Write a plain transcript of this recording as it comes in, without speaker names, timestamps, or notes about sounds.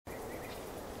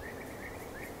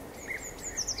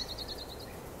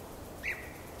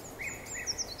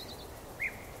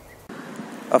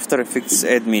After Effects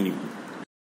Add Menu.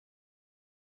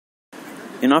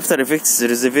 In After Effects,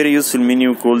 there is a very useful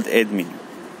menu called Add Menu.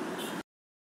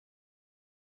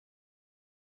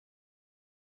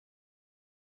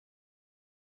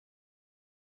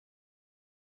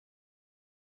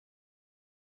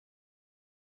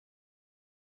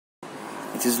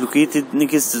 It is located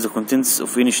next to the contents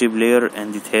of any shape layer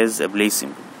and it has a play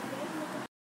symbol.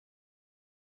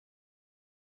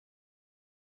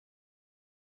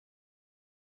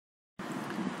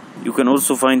 You can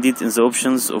also find it in the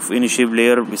options of any shape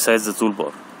layer besides the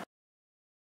toolbar.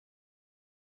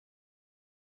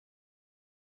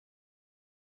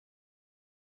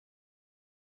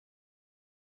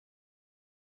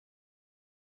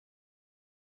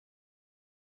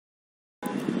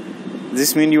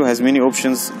 This menu has many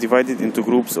options divided into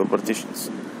groups or partitions.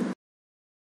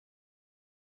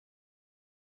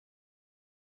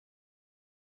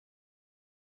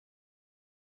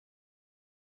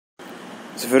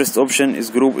 The first option is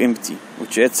Group Empty,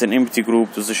 which adds an empty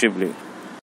group to the shape layer.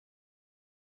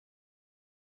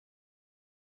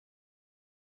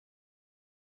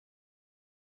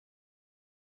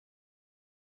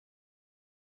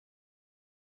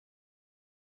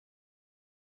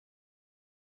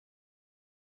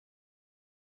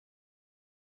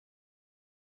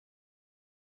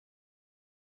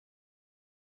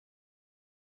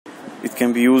 It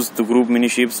can be used to group many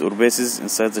shapes or bases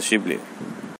inside the shape layer.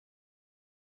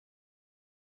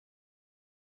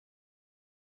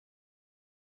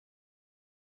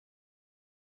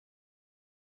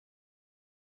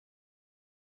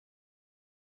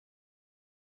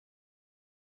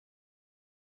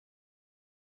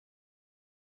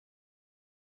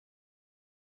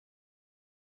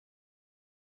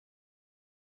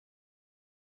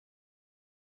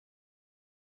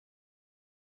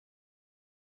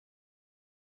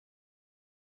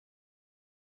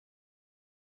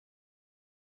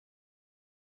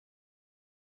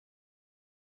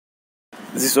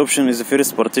 This option is the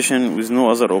first partition with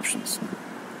no other options.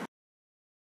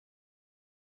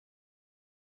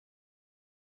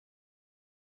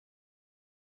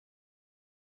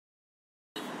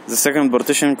 The second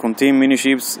partition contains many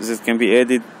shapes that can be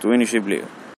added to any shape layer.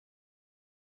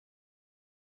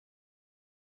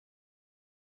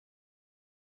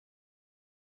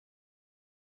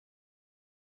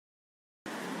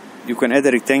 You can add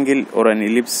a rectangle or an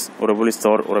ellipse or a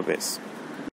polystar or a base.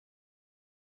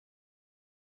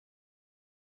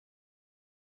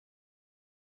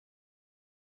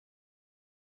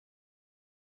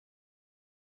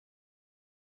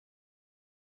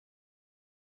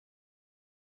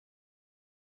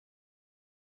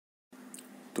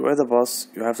 To add a path,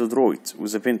 you have to draw it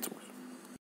with a pen tool.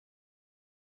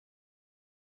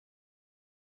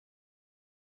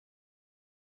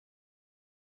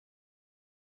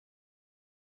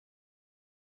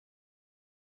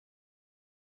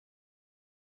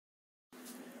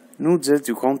 Note that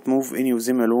you can't move any of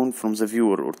them alone from the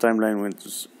viewer or timeline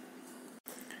windows,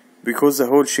 because the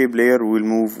whole shape layer will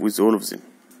move with all of them.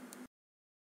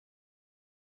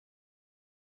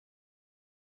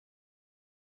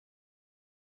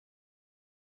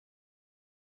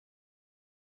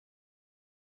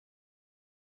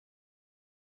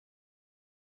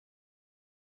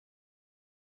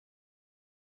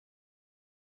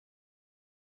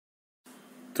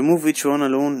 To move each one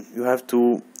alone, you have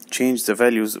to change the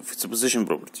values of its position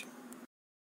property.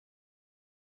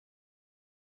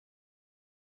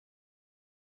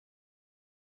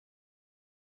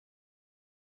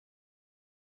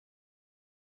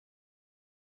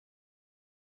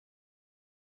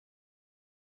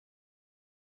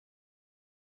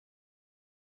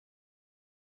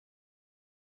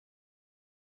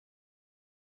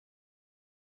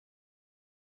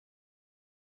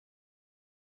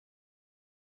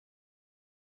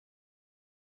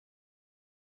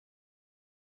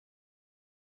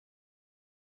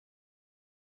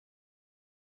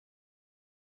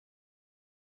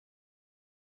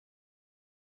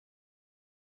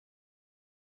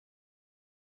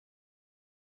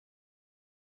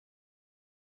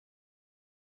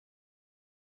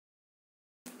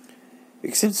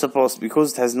 Except the path,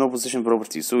 because it has no position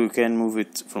property, so you can move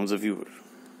it from the viewer.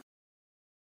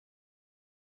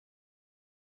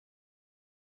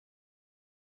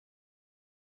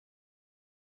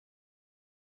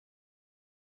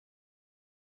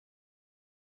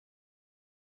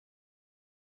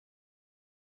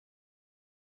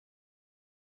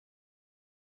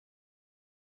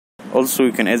 Also,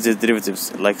 you can add the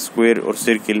derivatives like square or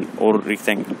circle or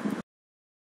rectangle.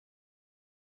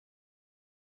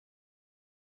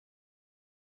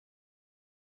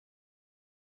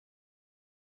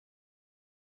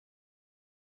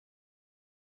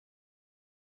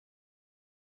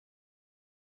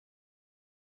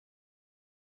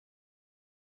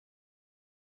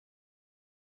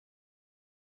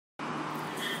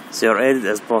 They are added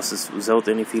as passes without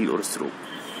any fill or stroke.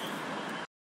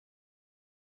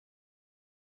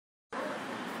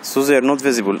 So they are not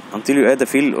visible until you add a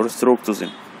fill or stroke to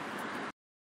them.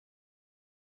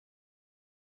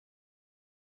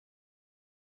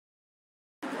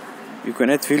 You can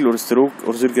add fill or stroke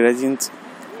or their gradient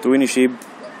to any shape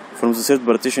from the third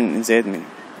partition in the add menu.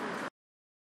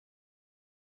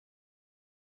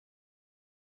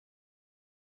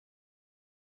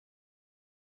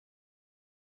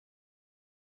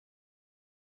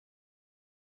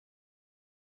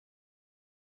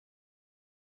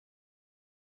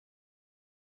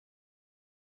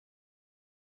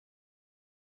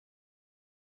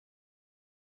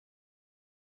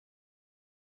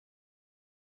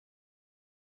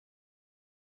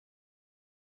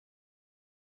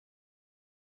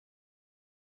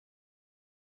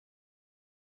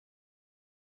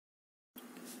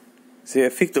 They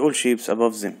affect all shapes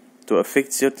above them. To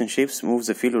affect certain shapes, move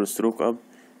the fill or stroke up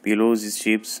below these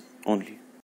shapes only.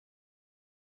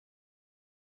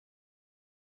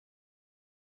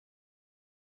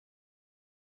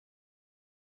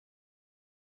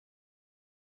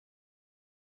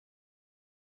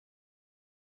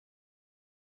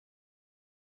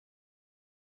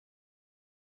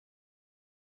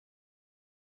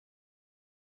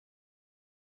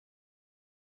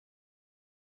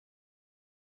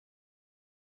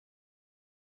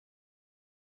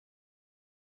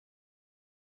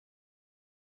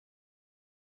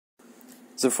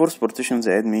 The fourth partition in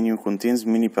the add menu contains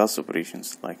many pass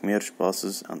operations like merge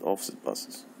passes and offset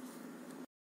passes.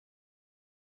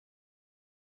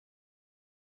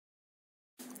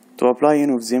 To apply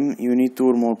any of them, you need 2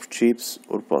 or more shapes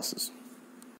or passes.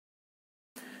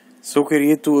 So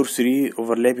create 2 or 3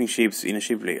 overlapping shapes in a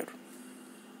shape layer.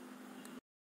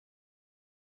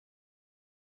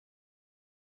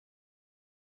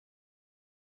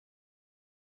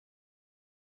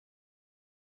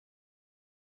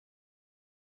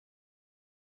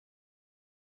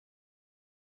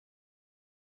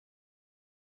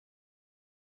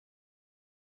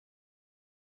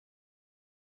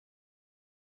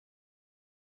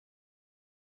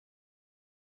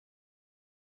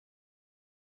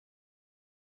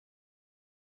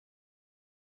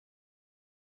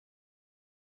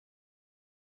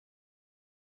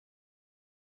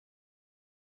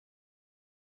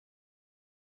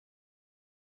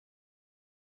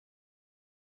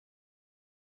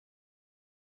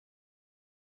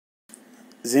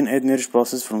 Then add merge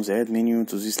passes from the add menu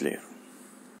to this layer.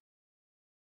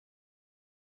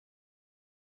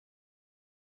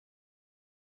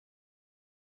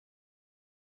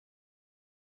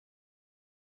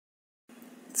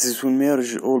 This will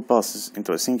merge all passes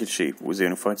into a single shape with a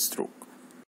unified stroke.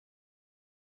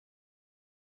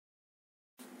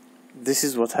 This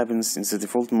is what happens in the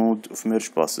default mode of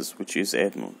merge passes, which is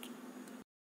add mode.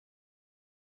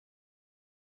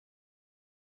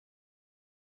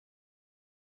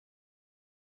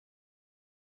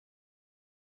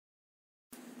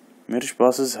 Merge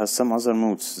passes has some other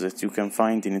modes that you can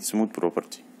find in its mode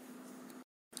property.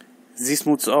 These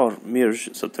modes are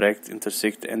merge, subtract,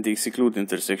 intersect, and exclude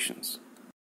intersections.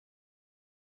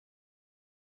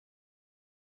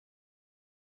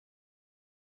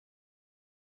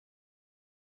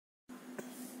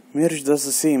 Merge does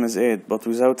the same as add, but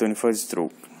without a unified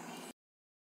stroke.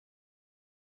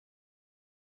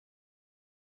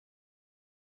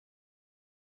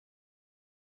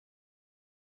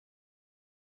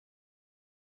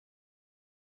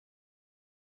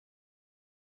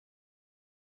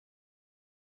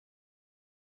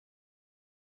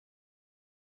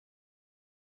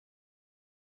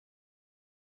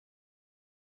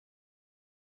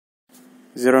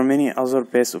 There are many other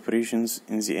pass operations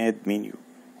in the add menu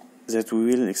that we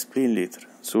will explain later,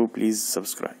 so please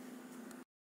subscribe.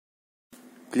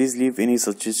 Please leave any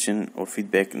suggestion or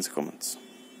feedback in the comments.